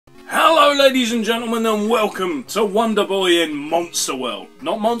Hello ladies and gentlemen and welcome to Wonder Boy in Monster World.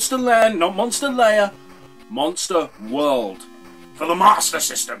 Not Monster Land, not Monster Lair, Monster World for the Master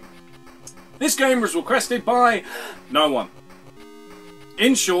System. This game was requested by no one.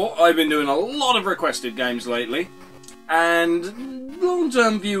 In short, I've been doing a lot of requested games lately, and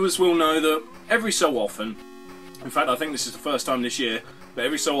long-term viewers will know that every so often, in fact I think this is the first time this year, but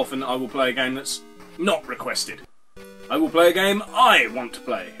every so often I will play a game that's not requested. I will play a game I want to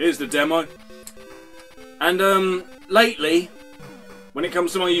play. Here's the demo. And lately, when it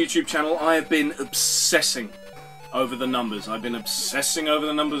comes to my YouTube channel, I have been obsessing over the numbers. I've been obsessing over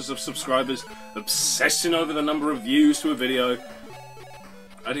the numbers of subscribers, obsessing over the number of views to a video.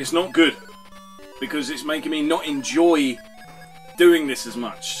 And it's not good, because it's making me not enjoy doing this as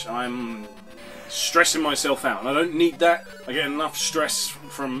much. I'm stressing myself out, and I don't need that. I get enough stress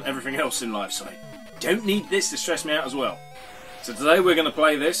from everything else in life, so I don't need this to stress me out as well. So today we're going to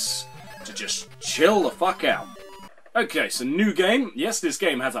play this to just chill the fuck out. Okay, so new game. Yes, this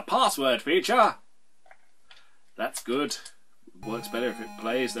game has a password feature. That's good. Works better if it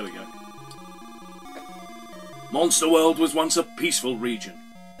plays. There we go. Monster World was once a peaceful region.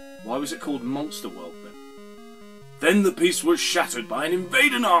 Why was it called Monster World then? Then the peace was shattered by an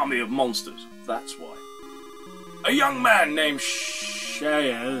invading army of monsters. That's why. A young man named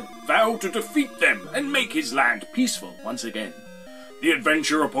Shaya vowed to defeat them and make his land peaceful once again. The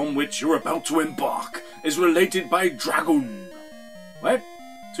adventure upon which you're about to embark is related by dragon. What?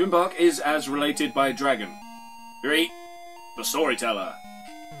 To embark is as related by dragon. 3. The storyteller.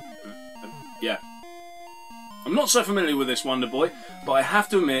 Yeah. I'm not so familiar with this Wonder Boy, but I have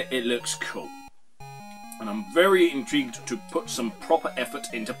to admit it looks cool. And I'm very intrigued to put some proper effort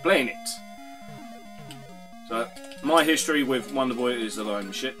into playing it. So, my history with Wonder Boy is that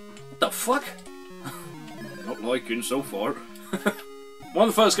I'm shit. What the fuck? Not liking so far. One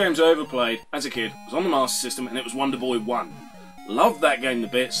of the first games I ever played as a kid was on the Master System, and it was Wonder Boy 1. Loved that game to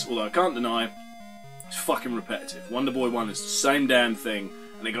bits, although I can't deny it's fucking repetitive. Wonder Boy 1 is the same damn thing,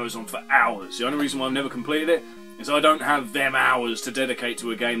 and it goes on for hours. The only reason why I've never completed it is I don't have them hours to dedicate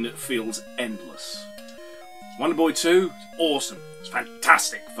to a game that feels endless. Wonder Boy 2 is awesome. It's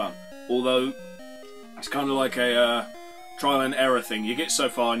fantastic fun. Although it's kind of like a trial and error thing. You get so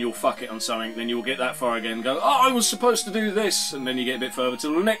far and you'll fuck it on something, then you'll get that far again and go, oh, I was supposed to do this, and then you get a bit further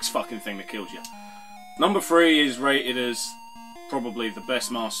till the next fucking thing that kills you. Number 3 is rated as probably the best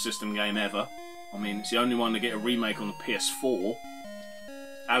Master System game ever. I mean, it's the only one to get a remake on the PS4.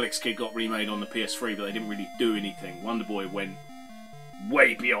 Alex Kidd got remade on the PS3, but they didn't really do anything. Wonder Boy went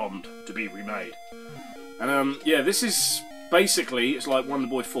way beyond to be remade. And yeah, this is basically, it's like Wonder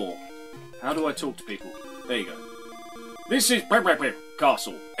Boy 4. How do I talk to people? There you go. This is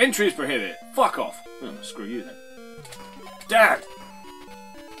Castle. Entry is prohibited. Fuck off. Oh, screw you then. Damn!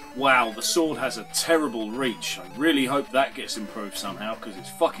 Wow, the sword has a terrible reach. I really hope that gets improved somehow, because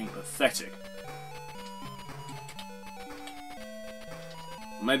it's fucking pathetic.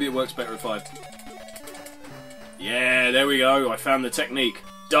 Maybe it works better if I... Yeah, there we go. I found the technique.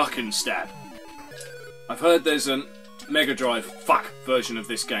 Duck and stab. I've heard there's a Mega Drive version of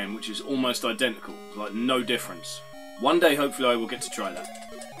this game, which is almost identical. Like, no difference. One day, hopefully, I will get to try that.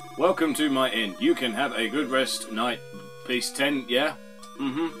 Welcome to my inn. You can have a good rest night. Piece 10, yeah?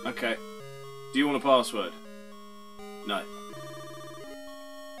 Mm-hmm, okay. Do you want a password? No.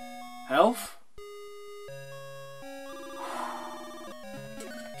 Health?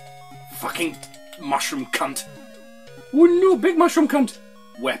 Fucking mushroom cunt. Oh no, big mushroom cunt.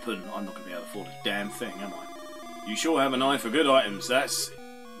 Weapon. I'm not going to be able to afford a damn thing, am I? You sure have an eye for good items. That's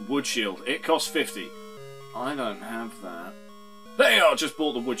wood shield. It costs 50. I don't have that. There you are, just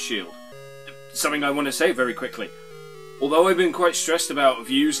bought the wood shield. Something I want to say very quickly. Although I've been quite stressed about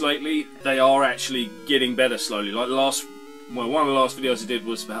views lately, they are actually getting better slowly. Like one of the last videos I did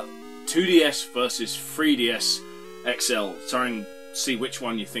was about 2DS versus 3DS XL, trying to see which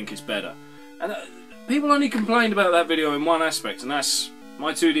one you think is better. And people only complained about that video in one aspect, and that's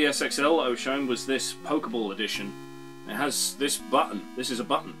my 2DS XL that I was showing was this Pokeball edition. It has this button. This is a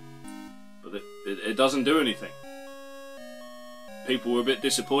button. But it doesn't do anything. People were a bit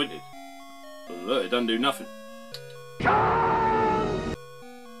disappointed. But look, it doesn't do nothing.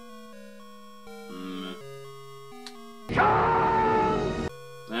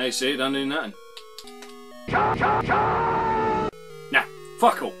 Now you see, it doesn't do nothing. Nah,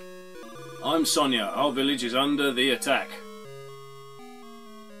 fuck all. I'm Sonia. Our village is under the attack.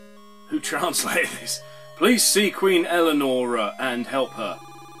 Who translated this? Please see Queen Eleanor and help her.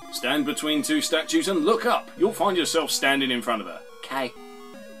 Stand between 2 statues and look up. You'll find yourself standing in front of her. Okay.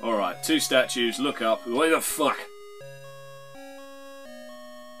 Alright, 2 statues, look up. Where the fuck?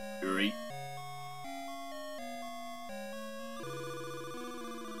 Uri.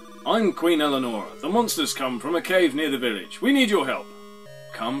 I'm Queen Eleonora. The monsters come from a cave near the village. We need your help.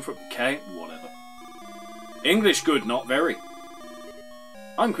 Come from cave? Whatever. English good, not very.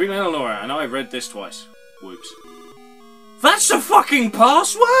 I'm Queen Eleonora, and I've read this twice. Whoops. That's the fucking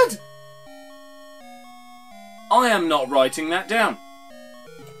password?! I am not writing that down.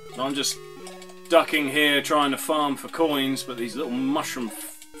 So I'm just ducking here, trying to farm for coins, but these little mushroom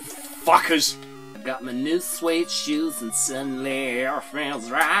fuckers. I got my new suede shoes and suddenly it feels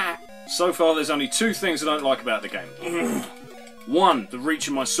right. So far, there's only two things I don't like about the game. One, the reach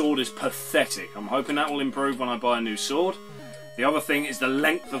of my sword is pathetic. I'm hoping that will improve when I buy a new sword. The other thing is the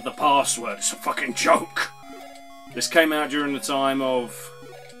length of the password. It's a fucking joke. This came out during the time of...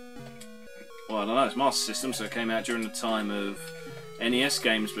 well, I don't know, it's Master System, so it came out during the time of NES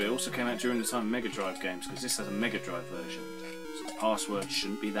games, but it also came out during the time of Mega Drive games, because this has a Mega Drive version. So the password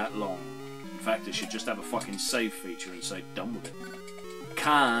shouldn't be that long. In fact, it should just have a fucking save feature and say, done with it.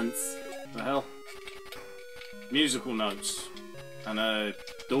 Can't. What the hell? Musical notes. And a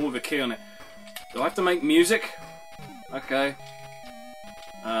door with a key on it. Do I have to make music? Okay.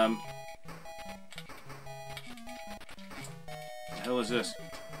 The hell is this?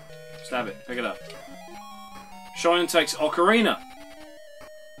 Stab it. Pick it up. Shine takes ocarina.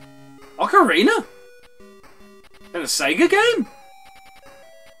 Ocarina? In a Sega game?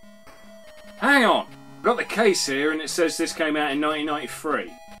 Hang on. I've got the case here and it says this came out in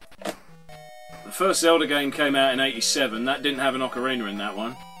 1993. The first Zelda game came out in 87. That didn't have an ocarina in that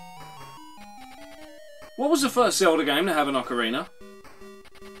one. What was the first Zelda game to have an ocarina?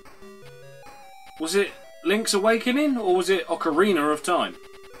 Was it Link's Awakening or was it Ocarina of Time?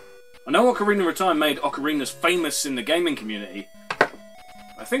 I know Ocarina of Time made ocarinas famous in the gaming community.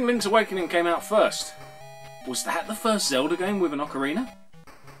 I think Link's Awakening came out first. Was that the first Zelda game with an ocarina?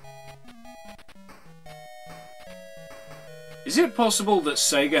 Is it possible that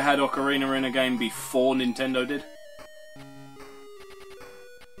Sega had ocarina in a game before Nintendo did?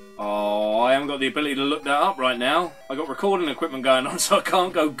 Oh, I haven't got the ability to look that up right now. I got recording equipment going on, so I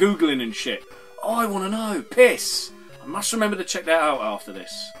can't go Googling and shit. Oh, I want to know. Piss. I must remember to check that out after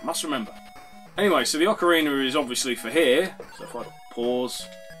this. I must remember. Anyway, so the ocarina is obviously for here. So if I pause,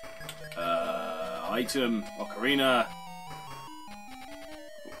 item, ocarina.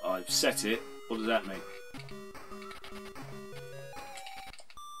 I've set it. What does that mean?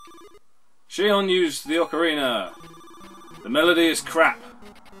 Shion used the ocarina. The melody is crap.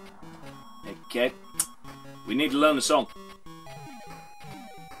 Okay. We need to learn the song.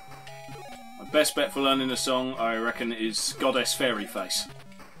 My best bet for learning the song, I reckon, is Goddess Fairy Face.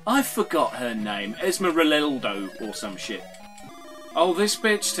 I forgot her name. Esmeralda or some shit. Oh, this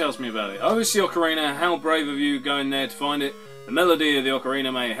bitch tells me about it. Oh, it's the ocarina. How brave of you going there to find it. The melody of the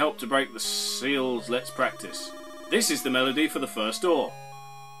ocarina may help to break the seals. Let's practice. This is the melody for the first door.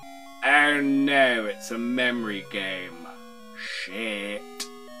 Oh no, it's a memory game. Shit.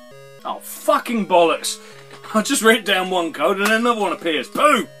 Oh, fucking bollocks. I just wrote down one code and another one appears.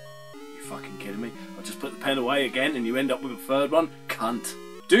 Boom! You fucking kidding me? I just put the pen away again and you end up with a third one? Cunt.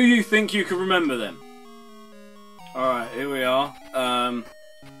 Do you think you can remember them? Alright, here we are. I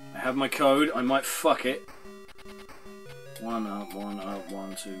have my code. I might fuck it. 1 up, 1 up,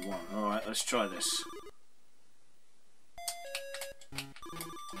 1, 2, 1. Alright, let's try this.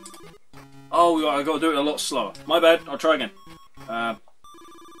 Oh, I got to do it a lot slower. My bad. I'll try again.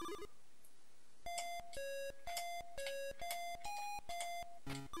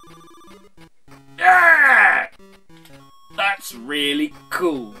 Yeah! That's really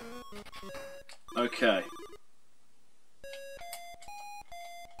cool. Okay.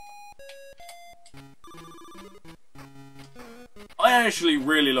 I actually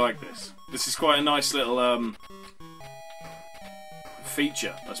really like this. This is quite a nice little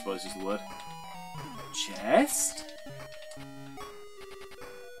feature, I suppose is the word. Chest?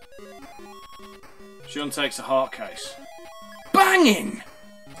 Shion takes a heart case. Banging!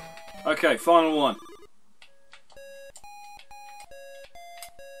 Okay, final one.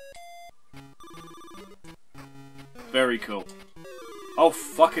 Very cool. Oh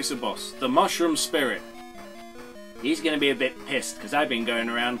fuck, it's a boss. The Mushroom Spirit. He's gonna be a bit pissed because I've been going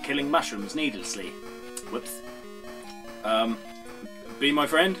around killing mushrooms needlessly. Whoops. Be my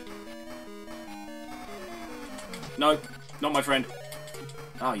friend? No, not my friend.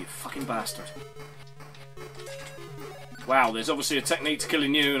 Oh, you fucking bastard. Wow, there's obviously a technique to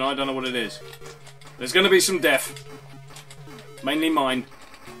killing you and I don't know what it is. There's gonna be some death. Mainly mine.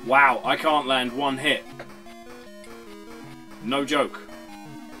 Wow, I can't land one hit. No joke.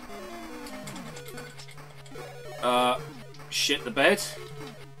 Shit the bed.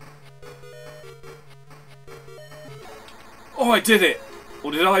 Oh, I did it!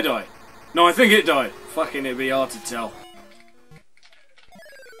 Or did I die? No, I think it died. Fucking, it'd be hard to tell.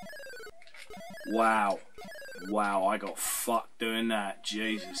 Wow. Wow, I got fucked doing that.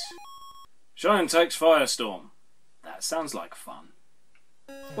 Jesus. Cheyenne takes Firestorm. That sounds like fun.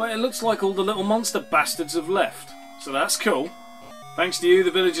 Well, it looks like all the little monster bastards have left. So that's cool. Thanks to you,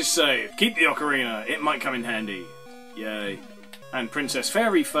 the village is saved. Keep the ocarina. It might come in handy. Yay. And Princess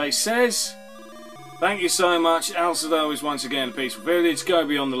Fairyface says... Thank you so much. Alcedo is once again a peaceful village. Go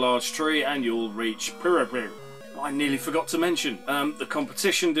beyond the large tree and you'll reach Pirapiru. I nearly forgot to mention, the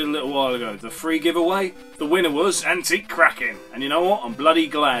competition did a little while ago. The free giveaway, the winner was Antique Kraken. And you know what? I'm bloody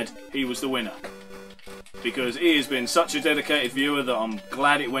glad he was the winner. Because he has been such a dedicated viewer that I'm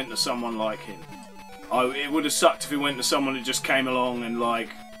glad it went to someone like him. It would have sucked if it went to someone who just came along and, like,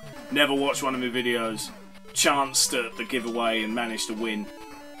 never watched one of my videos, chanced at the giveaway and managed to win.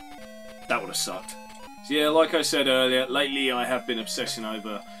 That would have sucked. So yeah, like I said earlier, lately I have been obsessing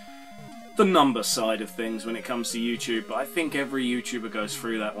over the number side of things when it comes to YouTube, but I think every YouTuber goes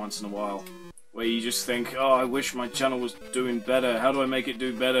through that once in a while, where you just think, oh, I wish my channel was doing better, how do I make it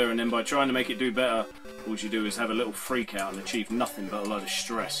do better? And then by trying to make it do better, all you do is have a little freak out and achieve nothing but a load of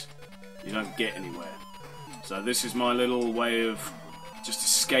stress. You don't get anywhere. So this is my little way of just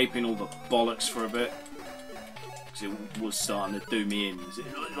escaping all the bollocks for a bit. Because it was starting to do me in.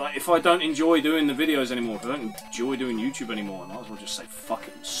 Like, if I don't enjoy doing the videos anymore, if I don't enjoy doing YouTube anymore, I might as well just say fuck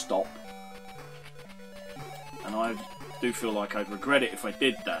it and stop. And I do feel like I'd regret it if I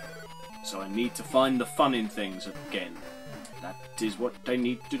did that. So I need to find the fun in things again. That is what I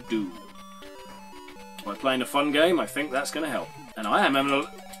need to do. By playing a fun game, I think that's going to help. And I am having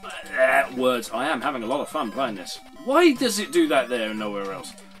I am having a lot of fun playing this. Why does it do that there and nowhere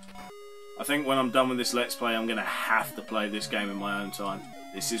else? I think when I'm done with this Let's Play, I'm going to have to play this game in my own time.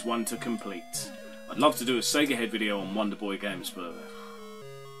 This is one to complete. I'd love to do a Sega Head video on Wonder Boy games, but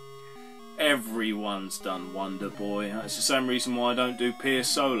everyone's done Wonder Boy. That's the same reason why I don't do Pier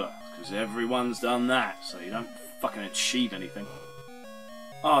Solar, because everyone's done that, so you don't fucking achieve anything.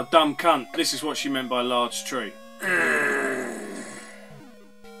 Oh, dumb cunt. This is what she meant by large tree.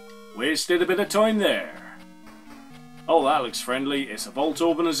 Wasted a bit of time there. Oh, that looks friendly. It's a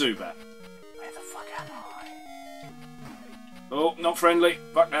Voltorb and a Zubat. Where the fuck am I? Oh, not friendly.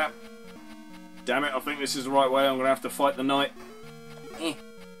 Fuck that. Damn it, I think this is the right way. I'm going to have to fight the knight.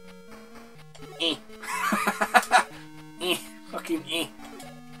 Fucking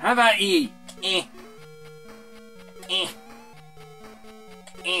How about E?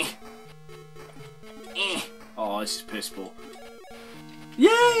 Oh, this is piss poor.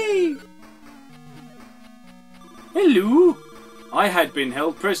 Yay! Hello! I had been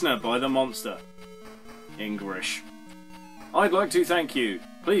held prisoner by the monster. English. I'd like to thank you.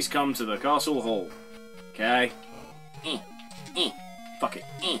 Please come to the castle hall. Okay? Fuck it.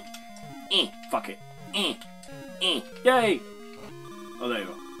 Fuck it. Yay! Oh, there you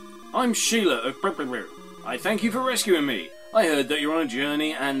are. I'm Sheila of Pirapiru. I thank you for rescuing me. I heard that you're on a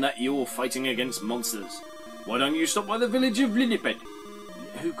journey and that you're fighting against monsters. Why don't you stop by the village of Lilliped?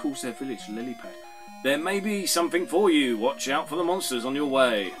 Who calls their village Lilliped? There may be something for you. Watch out for the monsters on your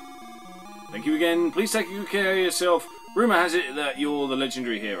way. Thank you again. Please take good care of yourself. Rumour has it that you're the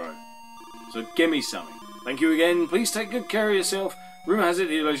legendary hero. So give me something. Thank you again. Please take good care of yourself. Rumour has it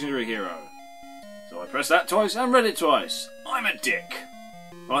that you're the legendary hero. So I pressed that twice and read it twice. I'm a dick.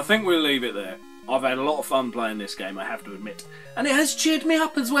 Well, I think we'll leave it there. I've had a lot of fun playing this game, I have to admit. And it has cheered me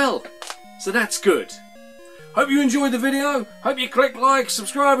up as well. So that's good. Hope you enjoyed the video. Hope you click like,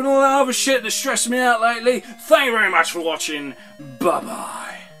 subscribe and all that other shit that's stressed me out lately. Thank you very much for watching. Bye-bye.